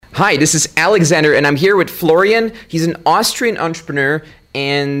Hi, this is Alexander, and I'm here with Florian. He's an Austrian entrepreneur,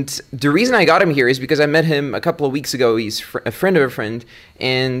 and the reason I got him here is because I met him a couple of weeks ago. He's a friend of a friend,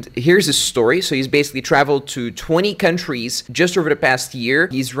 and here's his story. So he's basically traveled to 20 countries just over the past year.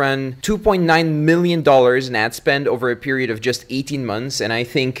 He's run $2.9 million in ad spend over a period of just 18 months, and I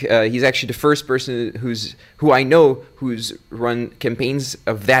think he's actually the first person who I know who's run campaigns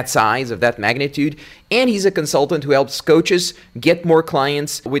of that size, of that magnitude. And he's a consultant who helps coaches get more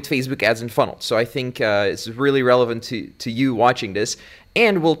clients with Facebook ads and funnels. So I think it's really relevant to you watching this.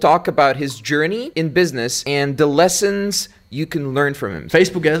 And we'll talk about his journey in business and the lessons you can learn from him.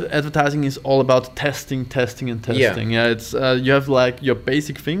 Facebook advertising is all about testing, and testing. Yeah, it's you have like your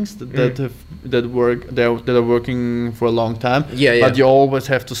basic things that are working for a long time. But you always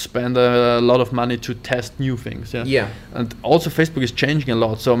have to spend a lot of money to test new things. And also Facebook is changing a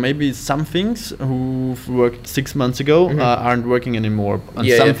lot. So maybe some things who worked 6 months ago aren't working anymore, and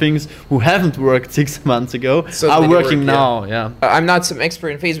some things who haven't worked 6 months ago are working now. I'm not some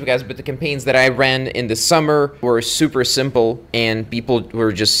expert in Facebook ads, but the campaigns that I ran in the summer were super simple. And people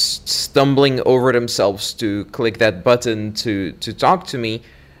were just stumbling over themselves to click that button to talk to me.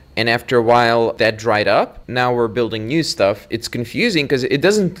 And after a while, that dried up. Now we're building new stuff. It's confusing because it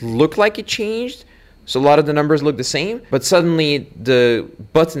doesn't look like it changed. So a lot of the numbers look the same, but suddenly the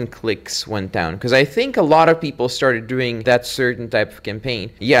button clicks went down because I think a lot of people started doing that certain type of campaign.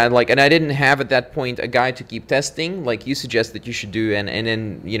 And I didn't have at that point a guy to keep testing like you suggest that you should do, and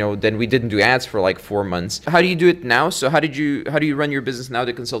then then we didn't do ads for like 4 months. How do you do it now? So how do you run your business now,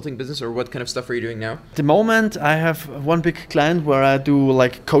 the consulting business, or what kind of stuff are you doing now? At the moment, I have one big client where I do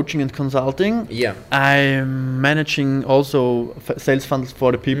like coaching and consulting. I'm managing also sales funnels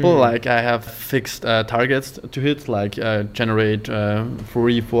for the people. Like I have fixed targets to hit, like generate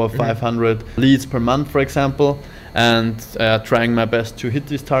 300, 400, 500 leads per month, for example, and trying my best to hit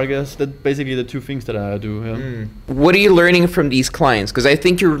these targets. That's basically the two things that I do. What are you learning from these clients? Because I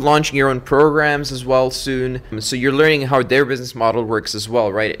think you're launching your own programs as well soon. So you're learning how their business model works as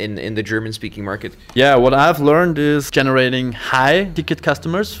well, right, in the German-speaking market? Yeah, what I've learned is generating high-ticket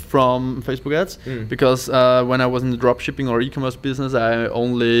customers from Facebook ads. Because when I was in the dropshipping or e-commerce business, I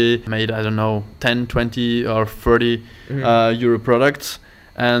only made, 10, 20 or 30 euro products.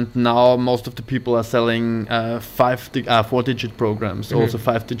 And now most of the people are selling 4-digit programs, also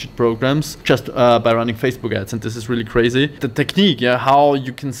 5-digit programs, just by running Facebook ads. And this is really crazy. The technique, how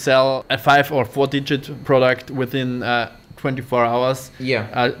you can sell a 5 or 4-digit product within 24 hours,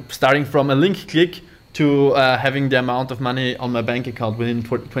 starting from a link click to having the amount of money on my bank account within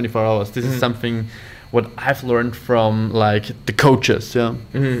 24 hours. This is something what I've learned from like the coaches,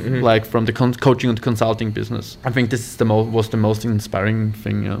 like from the coaching and consulting business. I think this is was the most inspiring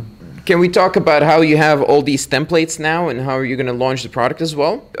thing. Can we talk about how you have all these templates now and how you're going to launch the product as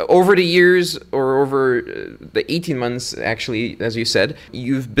well? Over the years, or over the 18 months actually, as you said,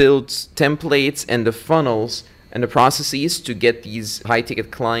 you've built templates and the funnels and the processes to get these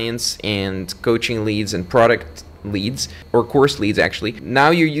high-ticket clients and coaching leads and product leads, or course leads actually. Now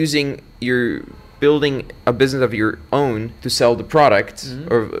you're building a business of your own to sell the product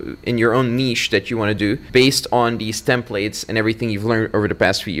or in your own niche that you want to do based on these templates and everything you've learned over the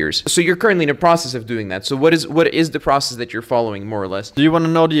past few years. So you're currently in the process of doing that. So what is the process that you're following, more or less? Do you want to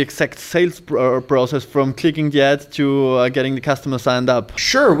know the exact sales process from clicking the ad to getting the customer signed up?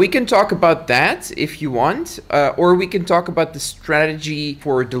 Sure, we can talk about that if you want, or we can talk about the strategy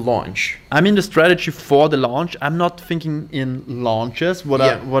for the launch. I mean, the strategy for the launch, I'm not thinking in launches. When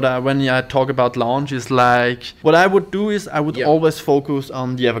I talk about launch is like, what I would do is I would always focus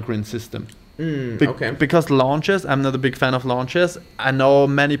on the evergreen system. Because launches, I'm not a big fan of launches. I know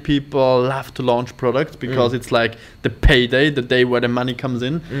many people love to launch products because it's like the payday, the day where the money comes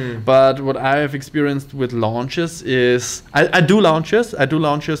in. But what I have experienced with launches is I do launches,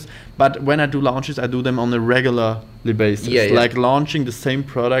 but when I do launches, I do them on a regular basis, like launching the same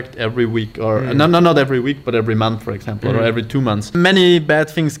product every week, or not every week, but every month, for example, or every 2 months. Many bad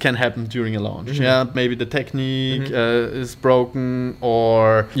things can happen during a launch. Maybe the technique is broken,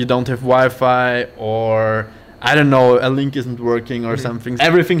 or you don't have Wi-Fi, or I don't know, a link isn't working or something.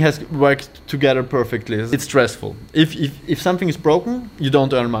 Everything has worked together perfectly. It's stressful. If something is broken, you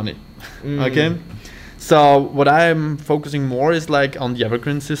don't earn money. Okay. So what I'm focusing more is like on the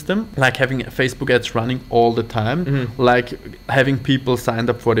evergreen system, like having Facebook ads running all the time, like having people signed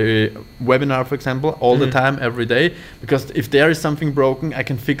up for the webinar, for example, all the time, every day. Because if there is something broken, I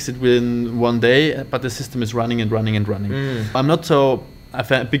can fix it within 1 day, but the system is running and running and running. I'm not so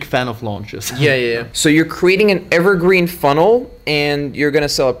a big fan of launches. So you're creating an evergreen funnel and you're going to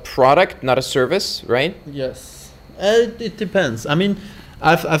sell a product, not a service, right? Yes. It depends. I mean,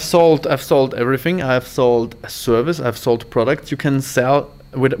 I've sold everything. I've sold a service. I've sold products. You can sell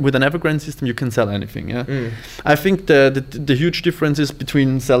with an evergreen system. You can sell anything. Yeah. I think the huge differences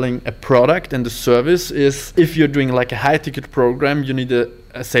between selling a product and the service is if you're doing like a high ticket program, you need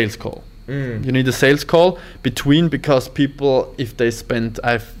a sales call. You need a sales call because people, if they spend,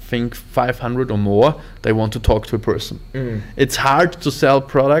 I think 500 or more, they want to talk to a person. It's hard to sell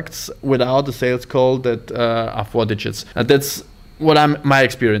products without a sales call that are 4 digits. And that's what my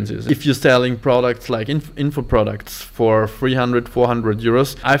experience is. If you're selling products like info products for 300, 400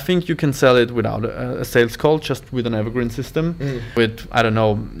 euros, I think you can sell it without a sales call, just with an evergreen system. With, I don't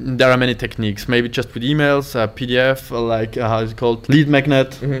know, there are many techniques. Maybe just with emails, PDF, like how is it called, lead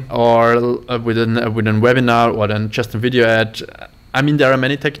magnet, or with a webinar, or then just a video ad. I mean, there are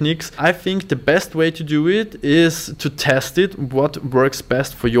many techniques. I think the best way to do it is to test it, what works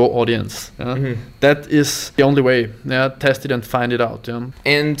best for your audience. That is the only way. Test it and find it out.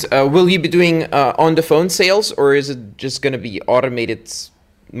 And will you be doing on-the-phone sales, or is it just going to be automated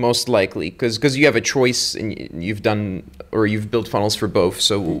most likely? Because you have a choice, and you've built funnels for both.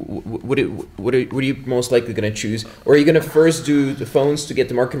 So what are you most likely going to choose? Or are you going to first do the phones to get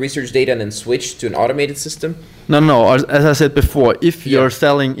the market research data and then switch to an automated system? No. As I said before, if you're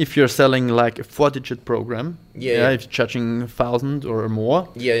selling like a 4-digit program, if you're charging 1,000 or more,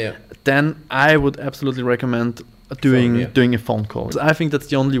 then I would absolutely recommend doing a phone call. I think that's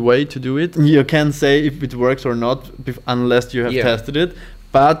the only way to do it. You can't say if it works or not unless you have tested it.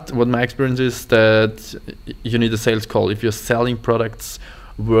 But what my experience is that you need a sales call if you're selling products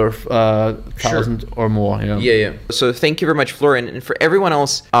worth 1,000 or more. So thank you very much, Florian. And for everyone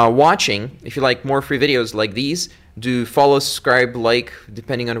else watching, if you like more free videos like these, do follow, subscribe, like,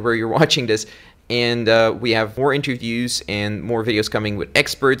 depending on where you're watching this. And we have more interviews and more videos coming with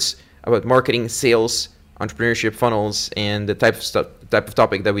experts about marketing, sales, entrepreneurship, funnels, and the type of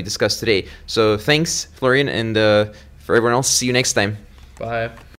topic that we discussed today. So thanks, Florian, and for everyone else, see you next time. Bye.